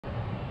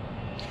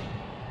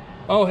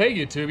Oh, hey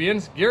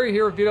YouTubians, Gary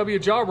here with VW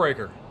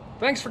Jawbreaker.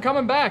 Thanks for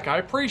coming back, I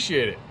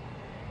appreciate it.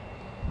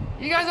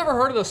 You guys ever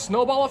heard of the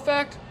snowball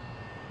effect?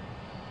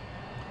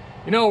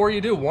 You know, where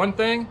you do one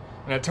thing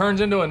and it turns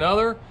into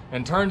another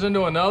and turns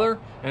into another,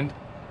 and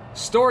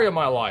story of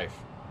my life.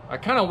 I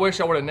kind of wish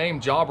I would have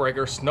named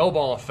Jawbreaker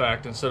Snowball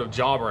Effect instead of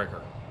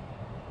Jawbreaker.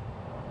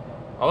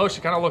 Although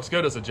she kind of looks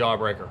good as a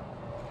Jawbreaker.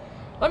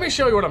 Let me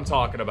show you what I'm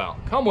talking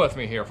about. Come with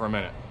me here for a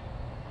minute.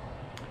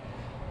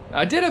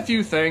 I did a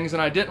few things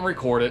and I didn't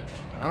record it.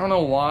 I don't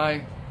know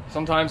why.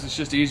 Sometimes it's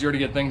just easier to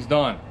get things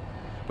done.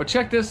 But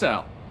check this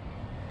out.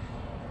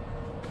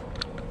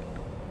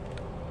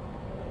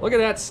 Look at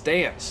that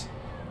stance.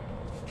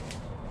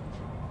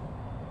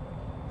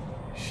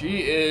 She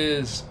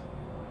is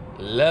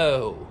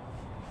low.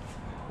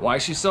 Why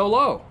is she so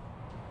low?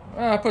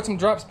 I put some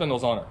drop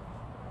spindles on her.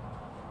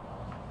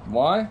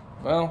 Why?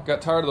 Well,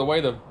 got tired of the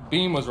way the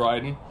beam was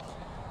riding.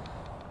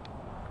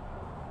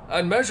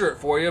 I'd measure it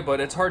for you,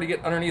 but it's hard to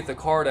get underneath the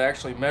car to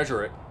actually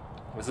measure it,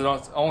 because it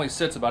only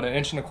sits about 1.25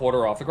 inches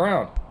off the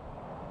ground.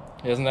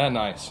 Isn't that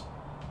nice?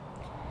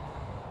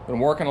 Been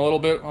working a little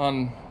bit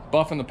on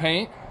buffing the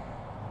paint.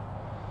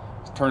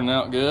 It's turning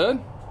out good.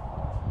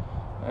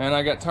 And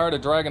I got tired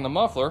of dragging the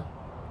muffler,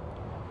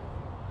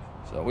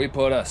 so we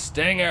put a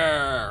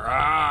stinger.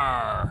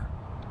 Rawr.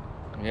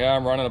 Yeah,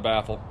 I'm running a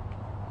baffle.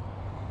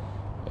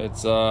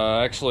 It's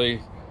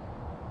actually,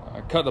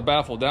 I cut the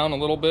baffle down a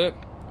little bit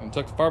and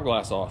took the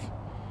fiberglass off.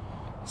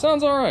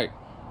 Sounds all right.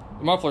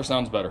 The muffler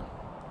sounds better.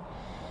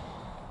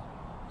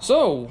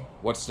 So,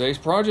 what's today's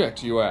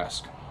project, you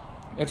ask?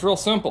 It's real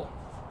simple.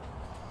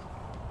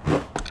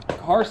 The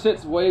car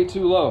sits way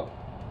too low,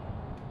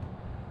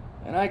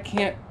 and I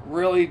can't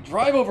really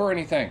drive over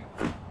anything.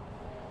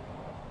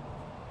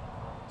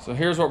 So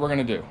here's what we're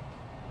gonna do.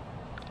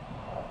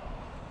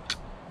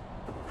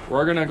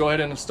 We're gonna go ahead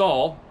and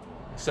install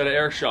a set of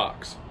air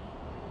shocks.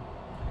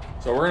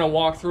 So we're gonna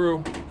walk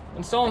through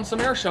installing some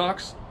air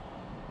shocks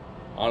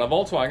on a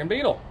Volkswagen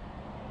Beetle.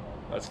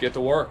 Let's get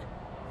to work.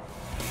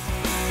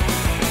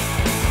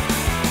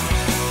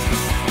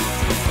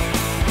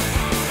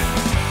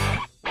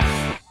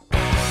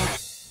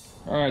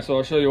 All right, so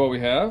I'll show you what we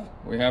have.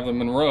 We have the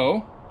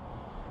Monroe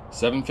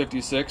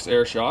 756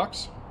 air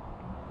shocks.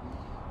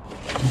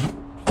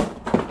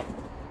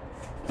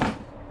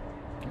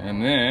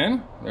 And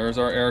then there's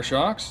our air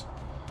shocks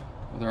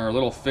with our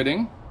little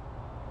fitting.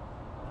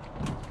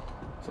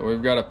 So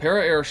we've got a pair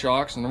of air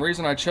shocks, and the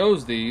reason I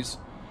chose these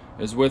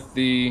is with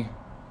the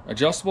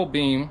adjustable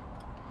beam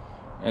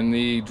and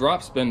the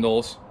drop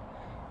spindles,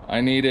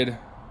 I needed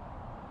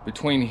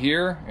between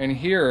here and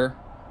here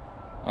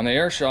on the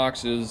air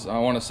shocks is, I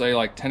want to say,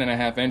 like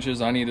 10.5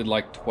 inches. I needed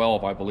like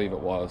 12, I believe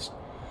it was.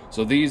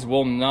 So these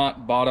will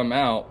not bottom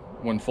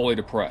out when fully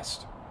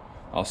depressed.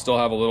 I'll still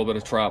have a little bit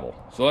of travel.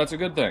 So that's a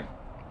good thing.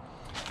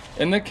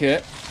 In the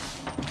kit,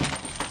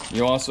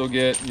 you also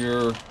get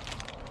your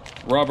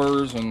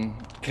rubbers and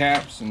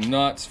caps and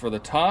nuts for the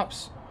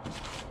tops.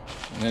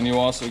 And then you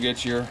also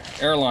get your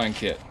airline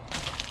kit.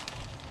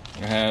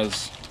 It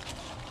has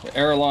the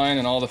airline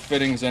and all the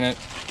fittings in it.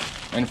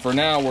 And for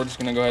now, we're just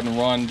gonna go ahead and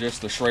run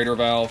just the Schrader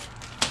valve,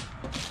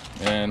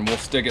 and we'll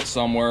stick it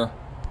somewhere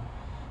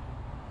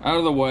out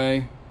of the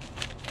way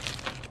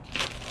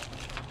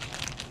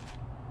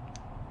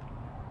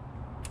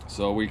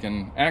so we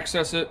can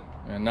access it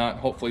and not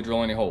hopefully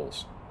drill any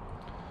holes.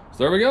 So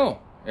there we go,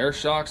 air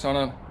shocks on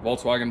a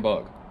Volkswagen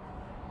Bug.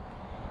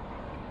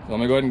 So let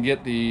me go ahead and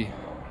get the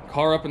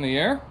car up in the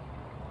air,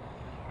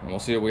 and we'll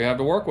see what we have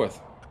to work with.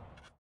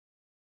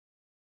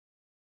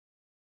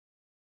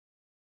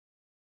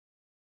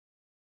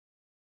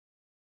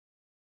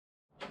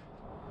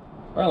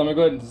 All right, let me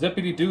go ahead and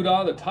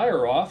zippity-doo-dah the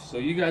tire off so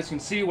you guys can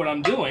see what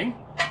I'm doing.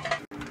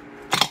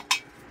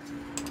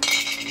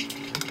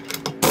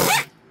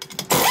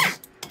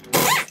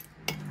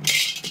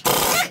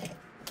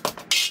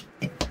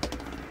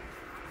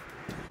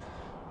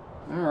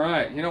 All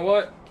right, you know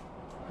what?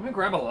 Let me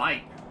grab a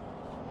light.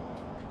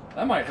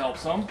 That might help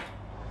some.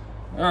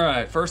 All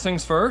right, first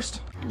things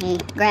first. Let me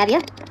grab you.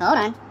 Hold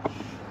on.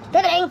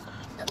 Pivoting.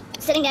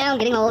 Sitting down,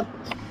 getting old.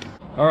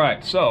 All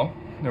right, so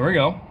there we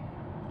go.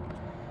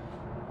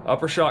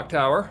 Upper shock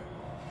tower,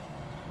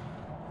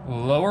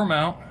 lower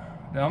mount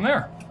down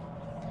there.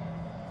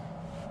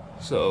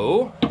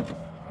 So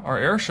our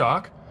air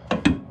shock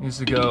needs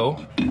to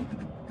go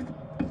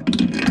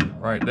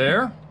right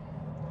there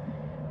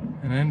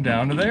and then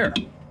down to there.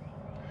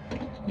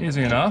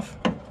 Easy enough.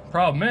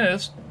 Problem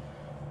is,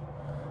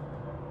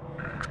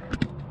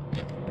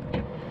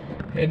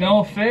 it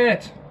don't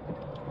fit.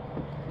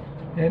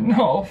 It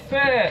don't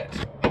fit.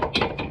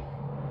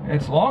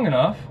 It's long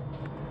enough.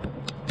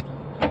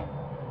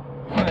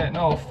 It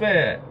no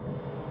fit.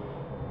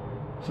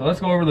 So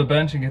let's go over to the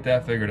bench and get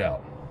that figured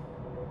out.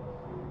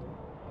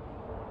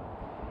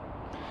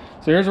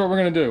 So here's what we're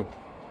gonna do.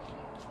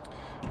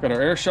 Got our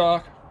air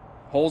shock,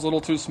 hole's a little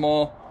too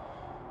small.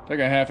 Take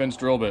a 1/2 inch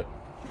drill bit.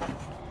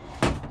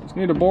 Just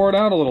need to bore it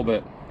out a little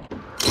bit.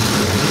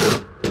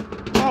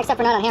 Yeah, except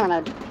for not on hammer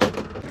mode.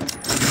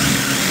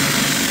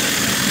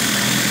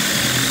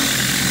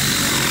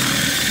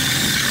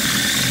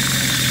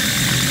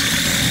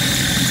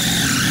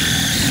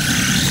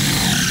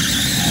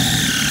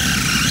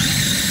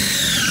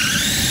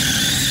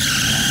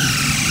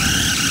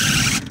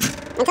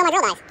 Until my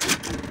drill dies.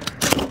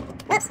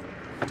 Oops.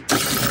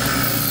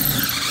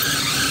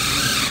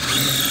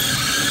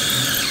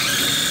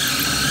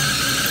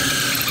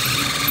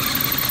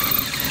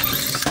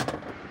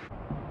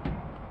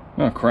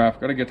 Oh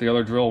crap, gotta get the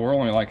other drill. We're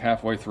only like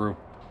halfway through.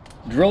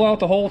 Drill out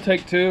the hole,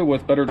 take 2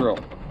 with better drill.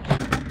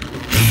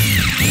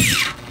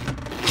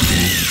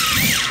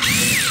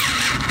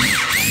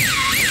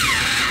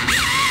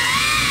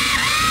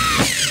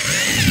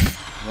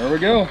 There we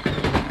go.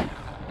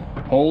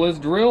 Hole is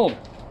drilled.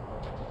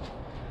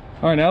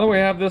 All right, now that we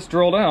have this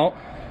drilled out,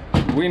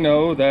 we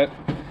know that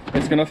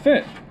it's gonna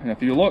fit. And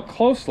if you look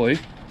closely,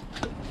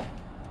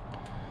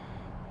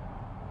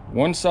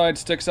 one side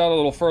sticks out a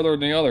little further than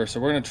the other, so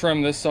we're going to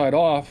trim this side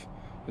off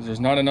because there's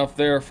not enough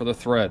there for the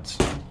threads.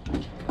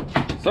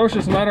 So it's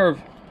just a matter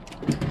of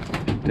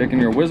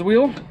taking your whiz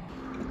wheel.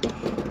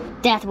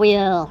 Death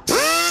wheel.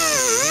 Almost there.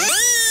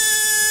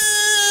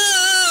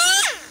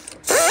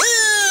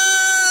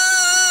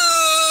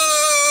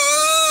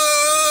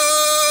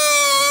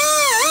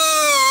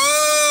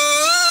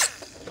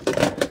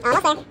 There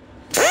we go.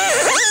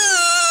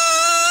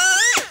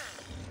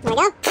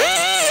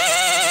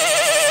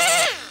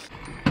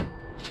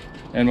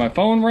 And my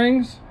phone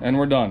rings, and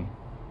we're done.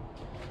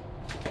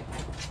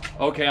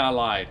 Okay, I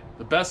lied.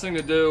 The best thing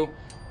to do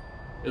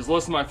is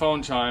listen to my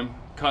phone chime,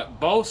 cut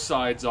both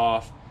sides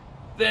off,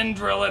 then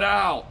drill it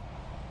out.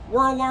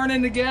 We're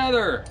learning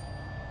together.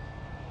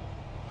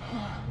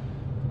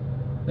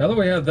 Now that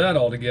we have that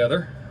all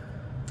together,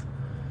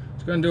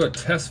 let's go and do a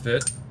test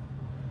fit.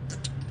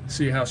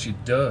 See how she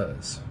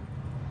does.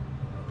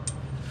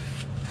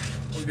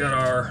 We got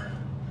our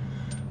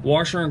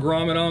washer and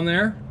grommet on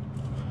there.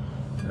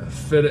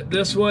 Fit it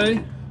this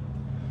way.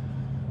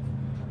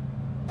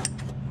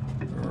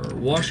 Our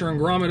washer and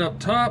grommet up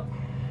top.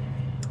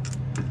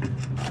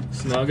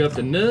 Snug up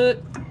the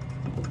nut.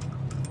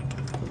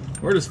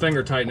 We're just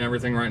finger tightening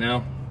everything right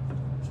now.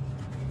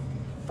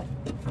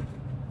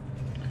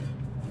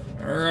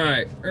 All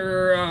right.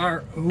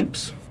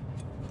 Oops.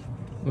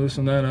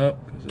 Loosen that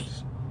up because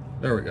it's.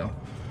 There we go.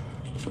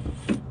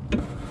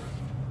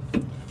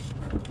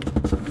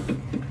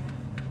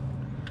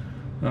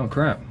 Oh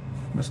crap!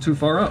 That's too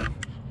far up.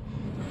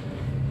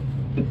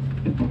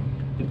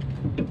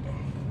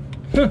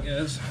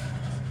 Is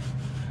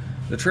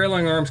the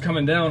trailing arm's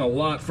coming down a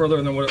lot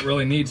further than what it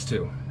really needs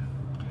to,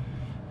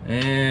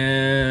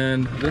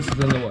 and this is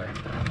in the way.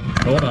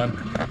 Hold on,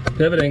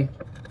 pivoting.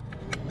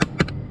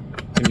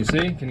 Can you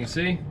see? Can you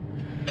see?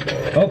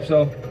 Hope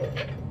so.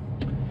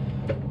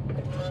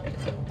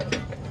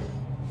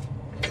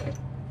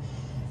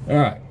 All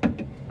right,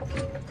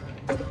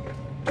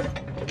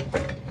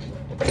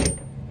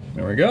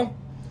 there we go.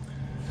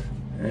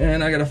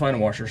 And I gotta find the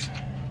washers,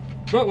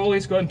 but we'll at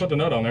least go ahead and put the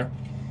nut on there.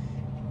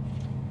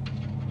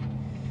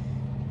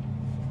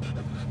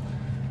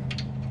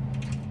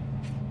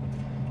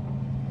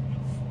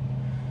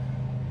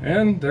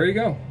 And there you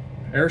go.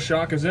 Air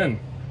shock is in.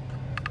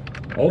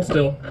 Hold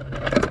still.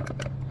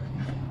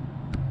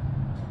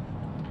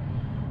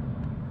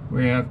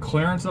 We have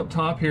clearance up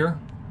top here.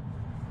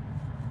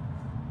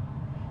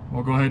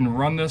 We'll go ahead and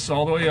run this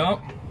all the way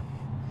up.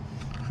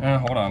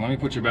 Hold on, let me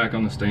put you back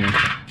on the stand.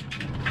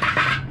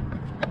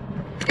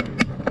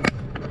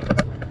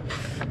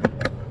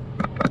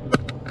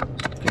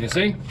 Can you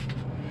see?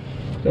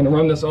 Gonna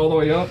run this all the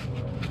way up.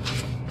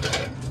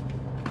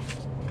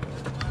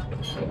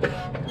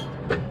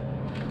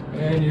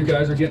 And you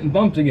guys are getting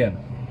bumped again.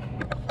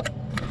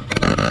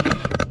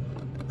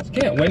 Just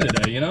can't win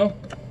today, you know?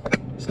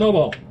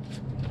 Snowball.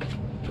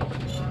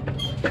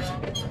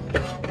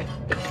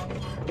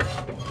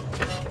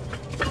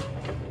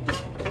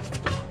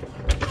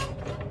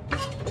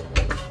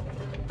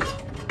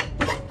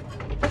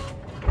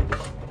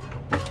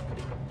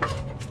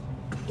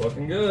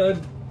 Looking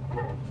good.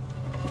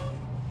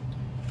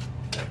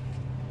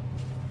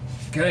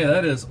 Okay,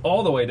 that is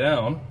all the way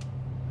down.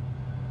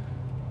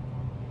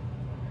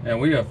 And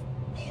we have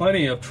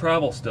plenty of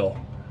travel still.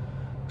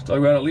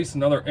 Still got at least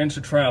another inch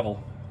of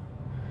travel.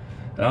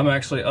 And I'm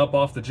actually up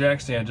off the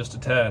jack stand just a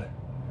tad.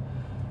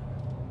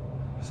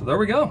 So there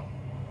we go.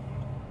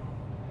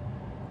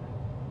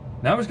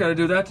 Now we just got to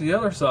do that to the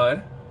other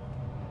side.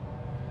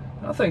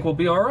 I think we'll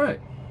be all right.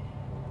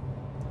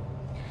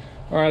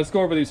 All right, let's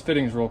go over these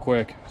fittings real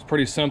quick. It's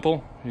pretty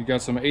simple. You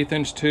got some 1/8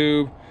 inch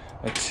tube,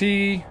 a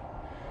T,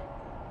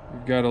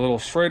 you've got a little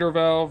Schrader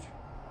valve,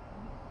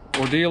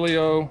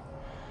 Ordelio,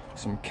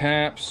 some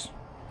caps,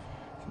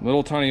 some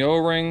little tiny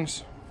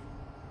O-rings.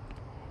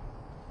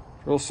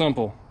 Real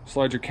simple.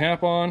 Slide your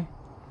cap on,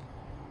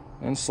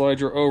 then slide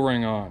your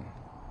O-ring on.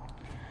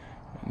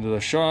 Into the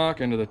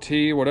shock, into the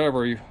T,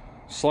 whatever. You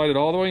slide it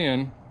all the way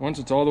in. Once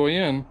it's all the way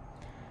in,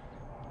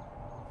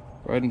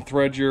 go ahead and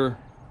thread your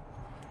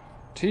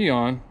T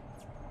on,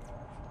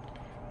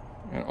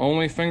 and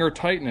only finger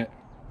tighten it,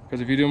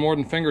 because if you do more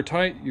than finger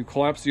tight, you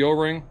collapse the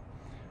O-ring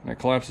and it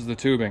collapses the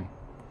tubing.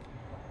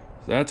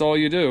 So that's all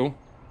you do,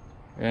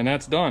 and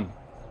that's done.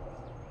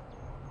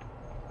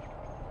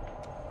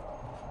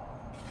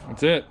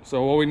 That's it.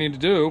 So what we need to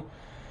do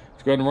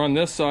is go ahead and run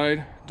this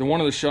side to one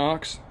of the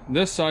shocks,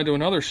 this side to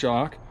another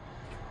shock,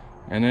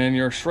 and then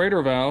your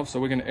Schrader valve, so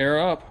we can air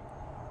up,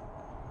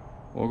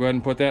 we'll go ahead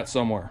and put that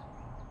somewhere.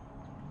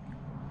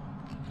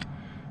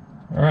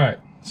 All right,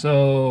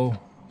 so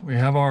we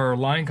have our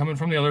line coming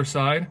from the other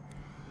side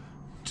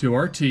to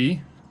our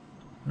T.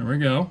 There we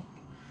go.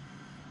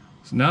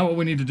 So now what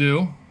we need to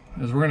do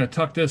is we're going to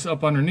tuck this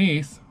up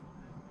underneath.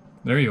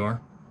 There you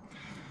are.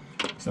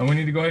 So we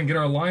need to go ahead and get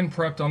our line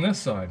prepped on this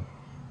side.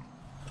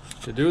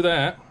 To do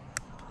that,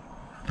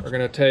 we're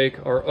going to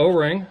take our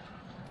O-ring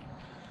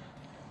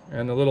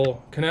and the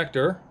little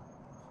connector,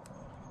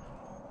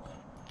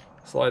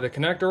 slide the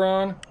connector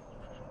on,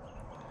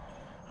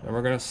 then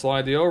we're going to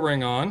slide the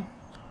O-ring on,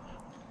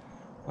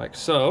 like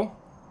so.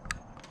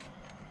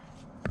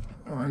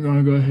 We're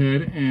going to go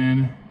ahead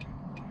and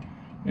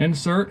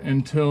insert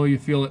until you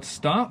feel it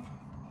stop.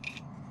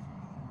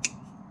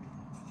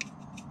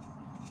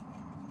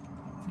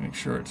 Make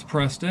sure it's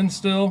pressed in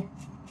still,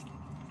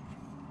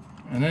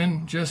 and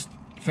then just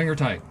finger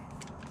tight.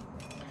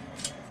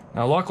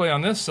 Now luckily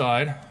on this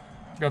side,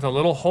 I've got the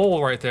little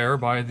hole right there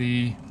by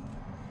the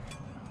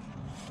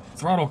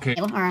throttle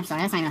cable. Or, I'm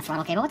sorry, that's not even a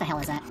throttle cable. What the hell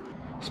is that?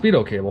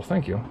 Speedo cable,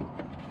 thank you.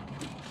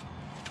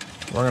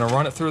 We're gonna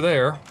run it through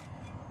there,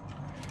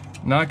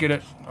 not get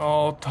it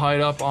all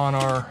tied up on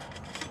our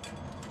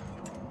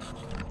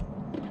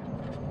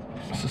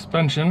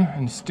suspension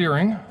and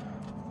steering.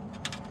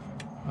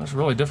 That's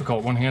really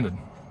difficult one-handed.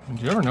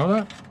 Did you ever know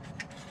that?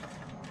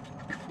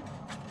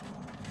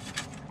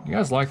 You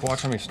guys like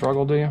watching me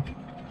struggle, do you?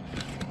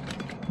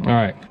 All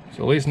right,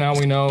 so at least now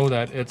we know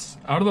that it's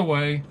out of the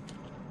way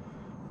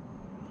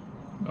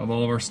of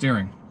all of our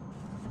steering.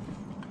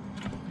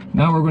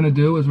 Now what we're gonna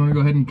do is we're gonna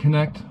go ahead and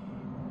connect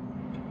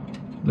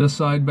this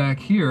side back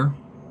here.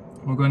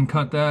 We'll go ahead and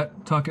cut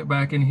that, tuck it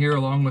back in here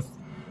along with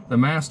the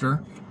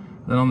master.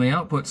 Then on the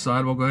output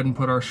side, we'll go ahead and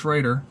put our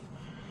Schrader.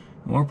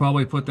 And we'll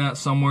probably put that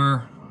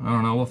somewhere, I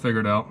don't know, we'll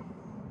figure it out.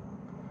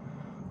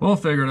 We'll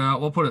figure it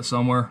out, we'll put it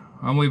somewhere.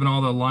 I'm leaving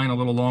all the line a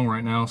little long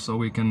right now so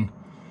we can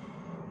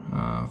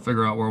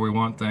figure out where we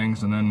want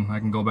things, and then I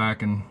can go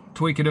back and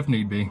tweak it if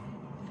need be.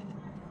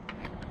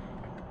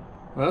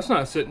 Well, that's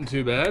not sitting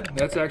too bad.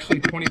 That's actually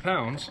 20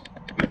 pounds.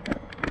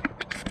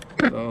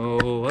 So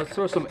let's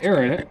throw some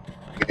air in it.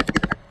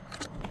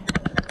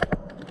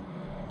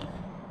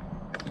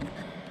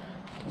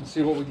 And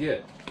see what we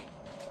get.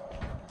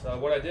 So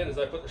what I did is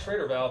I put the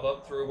Schrader valve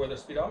up through where the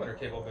speedometer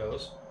cable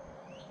goes.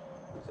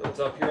 So it's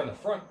up here in the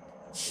front,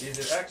 easy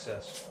to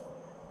access.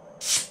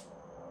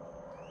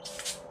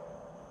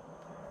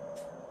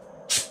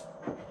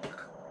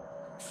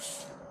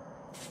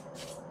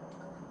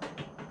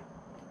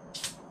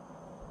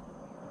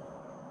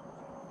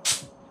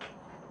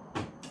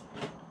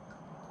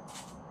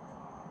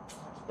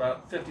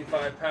 About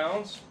 55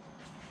 pounds.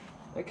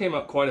 That came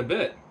up quite a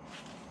bit.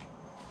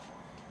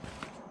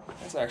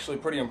 That's actually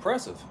pretty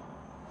impressive.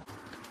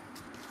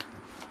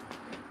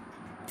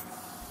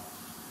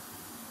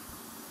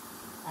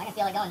 I can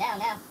feel it going down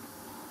now.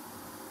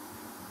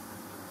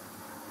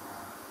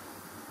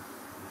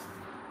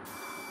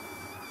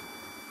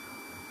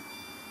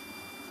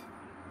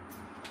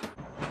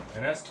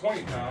 And that's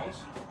 20 pounds.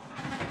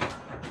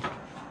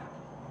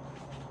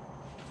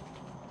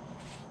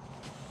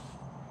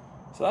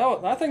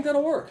 So I think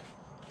that'll work.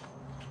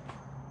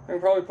 I can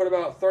probably put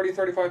about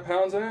 30-35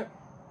 pounds in it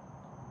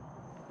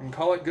and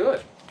call it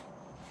good.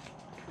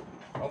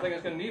 I don't think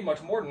it's going to need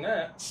much more than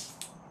that.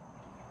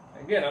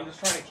 Again, I'm just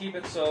trying to keep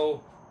it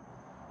so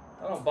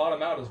I don't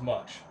bottom out as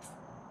much.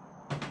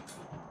 So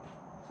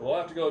we'll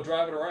have to go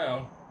drive it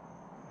around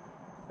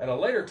at a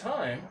later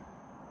time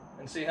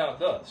and see how it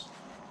does.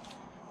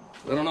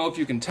 I don't know if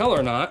you can tell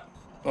or not.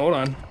 Hold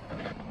on.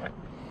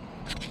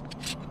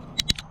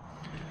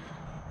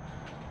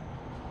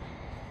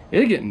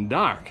 It's getting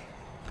dark.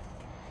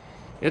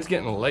 It's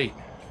getting late.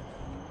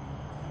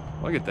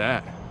 Look at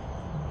that.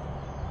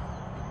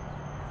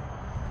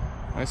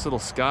 Nice little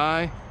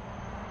sky.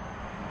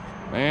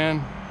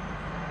 Man.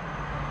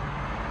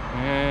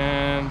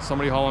 And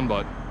somebody hauling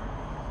butt.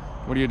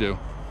 What do you do?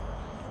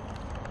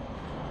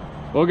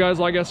 Well, guys,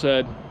 like I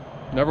said,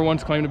 never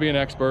once claimed to be an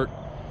expert.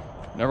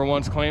 Never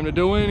once claimed to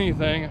do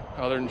anything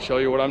other than show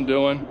you what I'm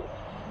doing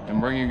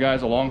and bring you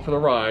guys along for the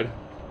ride,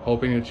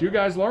 hoping that you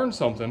guys learn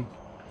something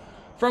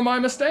from my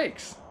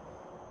mistakes.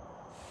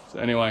 So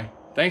anyway,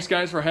 thanks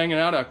guys for hanging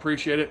out. I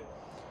appreciate it.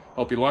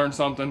 Hope you learned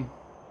something.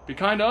 Be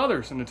kind to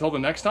others, and until the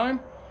next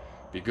time,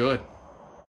 be good.